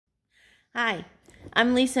Hi,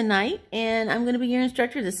 I'm Lisa Knight, and I'm going to be your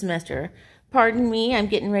instructor this semester. Pardon me, I'm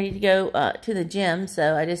getting ready to go to the gym,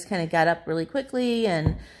 so I just kind of got up really quickly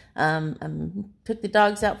and took the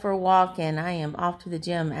dogs out for a walk, and I am off to the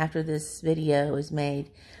gym after this video is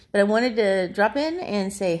made. But I wanted to drop in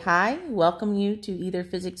and say hi, welcome you to either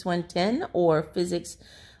Physics 110 or Physics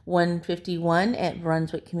 151 at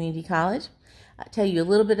Brunswick Community College. I'll tell you a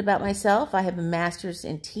little bit about myself. I have a master's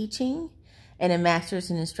in teaching and a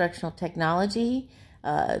master's in instructional technology.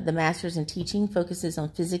 The master's in teaching focuses on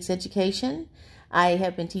physics education. I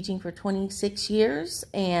have been teaching for 26 years,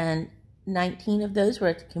 and 19 of those were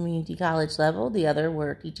at the community college level. The other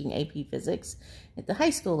were teaching AP Physics at the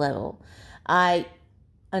high school level. I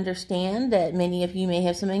understand that many of you may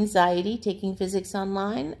have some anxiety taking physics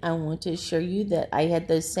online. I want to assure you that I had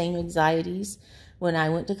those same anxieties when I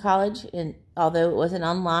went to college, and although it wasn't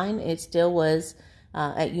online, it still was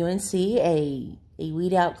at UNC a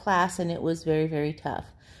weed out class, and it was very, very tough.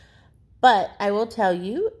 But I will tell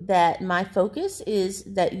you that my focus is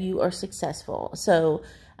that you are successful. So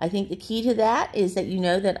I think the key to that is that you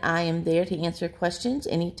know that I am there to answer questions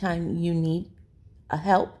anytime you need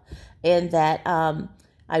help, and that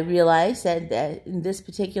I realize that in this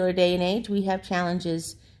particular day and age, we have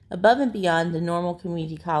challenges above and beyond the normal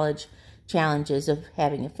community college challenges of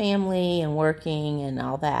having a family and working and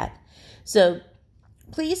all that. So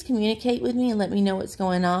please communicate with me and let me know what's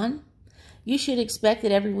going on. You should expect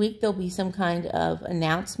that every week there'll be some kind of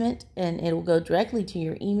announcement, and it will go directly to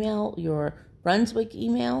your email, your Brunswick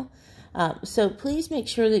email. So please make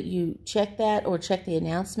sure that you check that or check the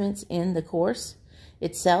announcements in the course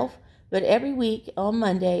itself. But every week on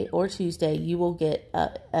Monday or Tuesday, you will get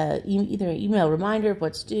either an email reminder of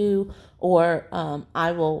what's due, or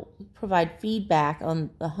I will provide feedback on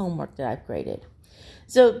the homework that I've graded.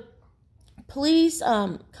 So please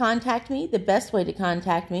contact me. The best way to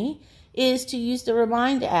contact me is to use the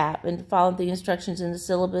Remind app and to follow the instructions in the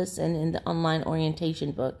syllabus and in the online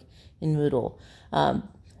orientation book in Moodle.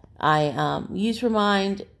 I use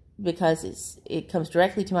Remind because it comes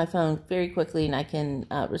directly to my phone very quickly, and I can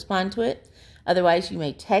respond to it. Otherwise, you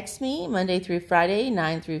may text me Monday through Friday,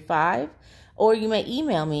 9 through 5, or you may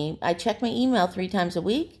email me. I check my email 3 times a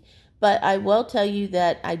week, but I will tell you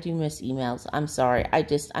that I do miss emails. I'm sorry.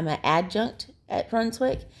 I'm an adjunct at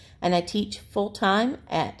Brunswick, and I teach full-time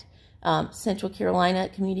at Central Carolina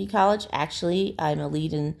Community College. Actually, I'm a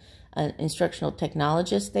lead instructional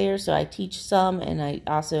technologist there, so I teach some, and I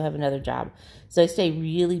also have another job. So I stay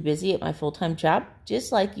really busy at my full-time job,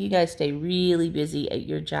 just like you guys stay really busy at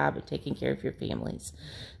your job at taking care of your families.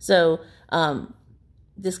 So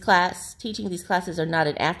teaching these classes are not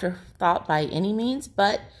an afterthought by any means,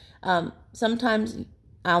 but sometimes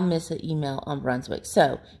I'll miss an email on Brunswick.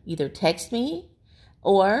 So either text me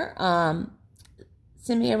or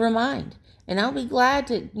send me a remind, and I'll be glad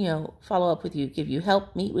to, follow up with you, give you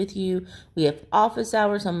help, meet with you. We have office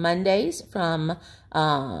hours on Mondays from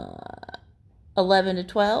 11 to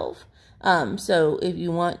 12. So if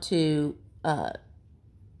you want to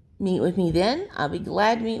meet with me then, I'll be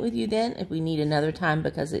glad to meet with you then. If we need another time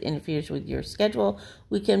because it interferes with your schedule,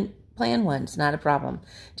 we can plan one. It's not a problem.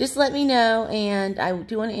 Just let me know, and I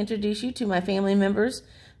do want to introduce you to my family members.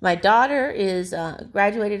 My daughter is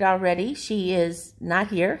graduated already. She is not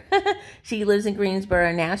here. She lives in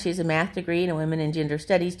Greensboro now. She has a math degree and a women and gender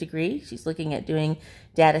studies degree. She's looking at doing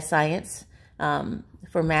data science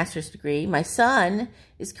for a master's degree. My son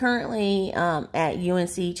is currently at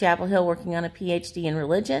UNC Chapel Hill working on a PhD in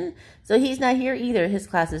religion. So he's not here either. His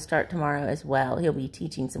classes start tomorrow as well. He'll be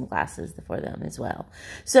teaching some classes for them as well.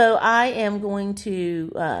 So I am going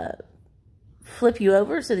to flip you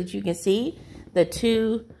over so that you can see the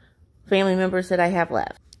 2 family members that I have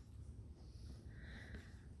left.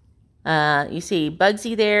 You see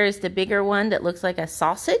Bugsy there is the bigger one that looks like a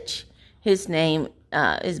sausage. His name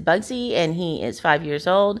is Bugsy, and he is 5 years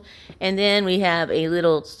old. And then we have a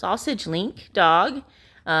little sausage link dog,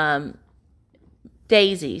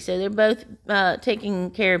 Daisy. So they're both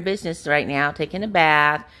taking care of business right now, taking a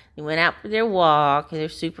bath. They went out for their walk. They're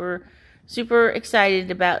super, super excited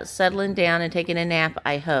about settling down and taking a nap,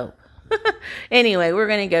 I hope. Anyway, we're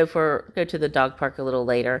going to go to the dog park a little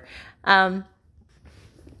later.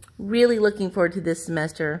 Really looking forward to this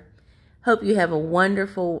semester. Hope you have a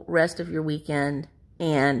wonderful rest of your weekend.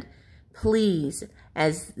 And please,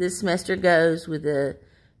 as this semester goes with the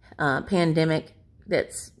pandemic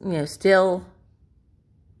that's still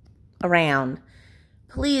around,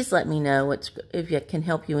 please let me know if it can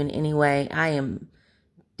help you in any way. I am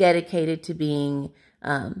dedicated to being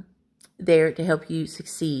there to help you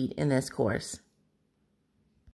succeed in this course.